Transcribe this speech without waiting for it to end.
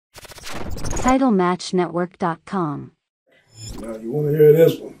TitleMatchNetwork.com. Now, you want to hear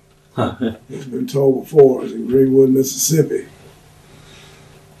this one? It's been told before. It's in Greenwood, Mississippi.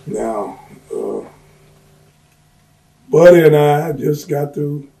 Now, Buddy and I just got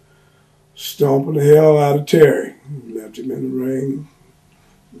through stomping the hell out of Terry. Left him in the ring,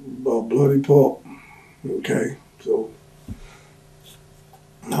 about bloody pulp. Okay, so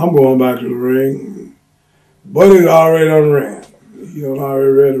I'm going back to the ring. Buddy's already done ran. He done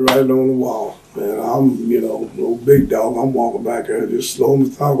already read it right on the wall. And I'm, no big dog. I'm walking back there just slow and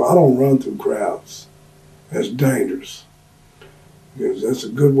methodical. I don't run through crowds. That's dangerous. Because that's a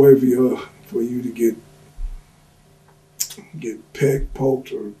good way for you to get pecked,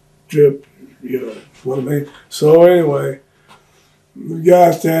 poked, or dripped, what I mean. So anyway, the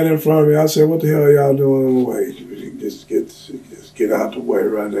guy standing in front of me, I said, "What the hell are y'all doing in the way? Just get out the way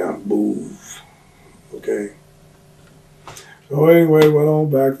right now and move." Okay. So anyway, went on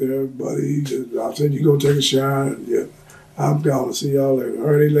back there, buddy. I said, "You go take a shower." Yeah, I'm gonna see y'all later.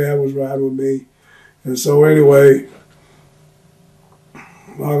 Ernie Ladd was riding with me. And so anyway,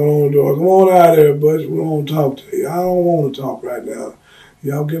 knocking on the door. "Come on out there, Butch. We want to talk to you." "I don't want to talk right now.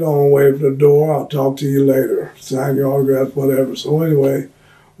 Y'all get on away from the door. I'll talk to you later. Sign your autographs, whatever." So anyway,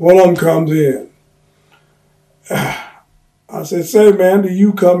 one of them comes in. I said, "Say, man, do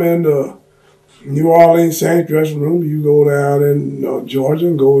you come into New Orleans Saints dressing room? Do you go down in Georgia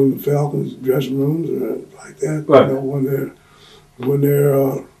and go in the Falcons dressing rooms or like that? Right. When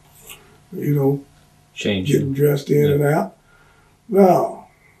they're getting dressed in and out? No,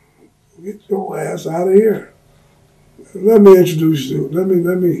 get your ass out of here. Let me introduce you. Let me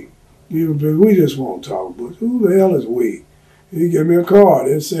give you a bit. We just won't talk, but who the hell is we?" He gave me a card.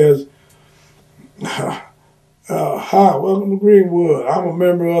 It says, "Hi, welcome to Greenwood. I'm a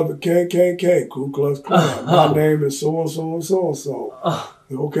member of the KKK, Ku Klux Klan. My name is so-and-so and so-and-so."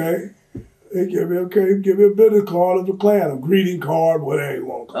 Okay? He give me a business card of the Klan, a greeting card, whatever you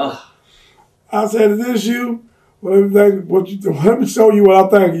want to call it. I said, "Is this you? Well, let me show you what I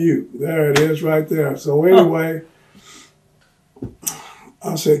think of you." There it is right there. So anyway,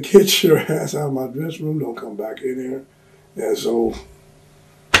 I said, "Get your ass out of my dressing room. Don't come back in here." And so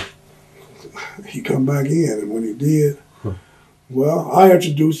he come back in, and when he did, well, I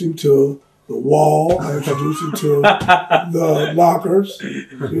introduced him to the wall. I introduced him to the lockers.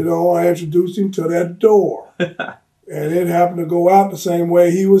 I introduced him to that door. And it happened to go out the same way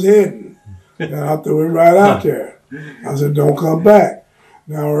he was heading. And I threw him right out there. I said, "Don't come back."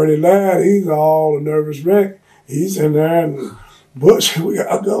 Now, Ernie Ladd, he's all a nervous wreck. He's in there, and "Butch, we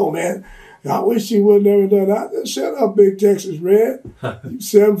got to go, man. I wish you would have never done that." I said, "Shut up, Big Texas Red. You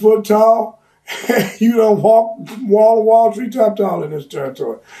 7 foot tall. You don't walk wall to wall, treetop tall in this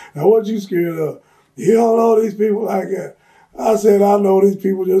territory. Now, what you scared of? You don't know these people like that." I said, "I know these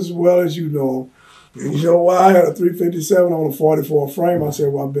people just as well as you know them." And you know why? I had a 357 on a 44 frame. I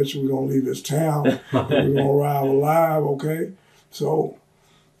said, "Well, I bet you we're going to leave this town. We're going to arrive alive, okay?" So,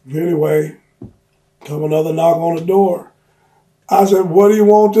 anyway, come another knock on the door. I said, "What do you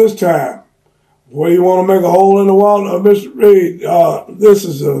want this time? What do you want to make a hole in the wall?" "Mr. Reed, this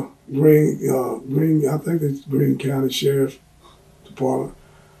is a Green, I think it's Greene County Sheriff's Department."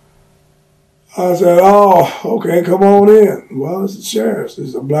 I said, "Oh, okay, come on in." "Well, it's the sheriff's.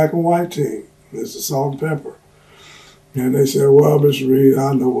 It's a black and white team. It's the salt and pepper." And they said, "Well, Mr. Reed,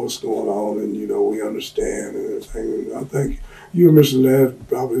 I know what's going on, and we understand and everything. And I think you and Mr. Ladd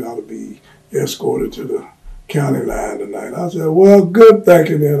probably ought to be escorted to the county line tonight." I said, "Well, good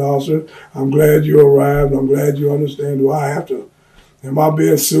thinking then, officer. I'm glad you arrived. I'm glad you understand. Do I have to? Am I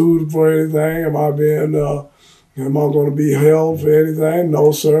being sued for anything? Am I going to be held for anything?"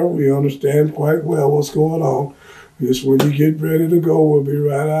 "No, sir. We understand quite well what's going on. Just when you get ready to go, we'll be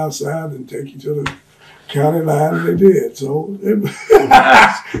right outside and take you to the county line." And they did. So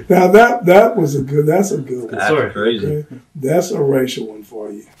now that's a good one. That's crazy. Okay? That's a racial one for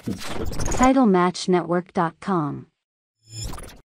you. TitleMatchNetwork.com.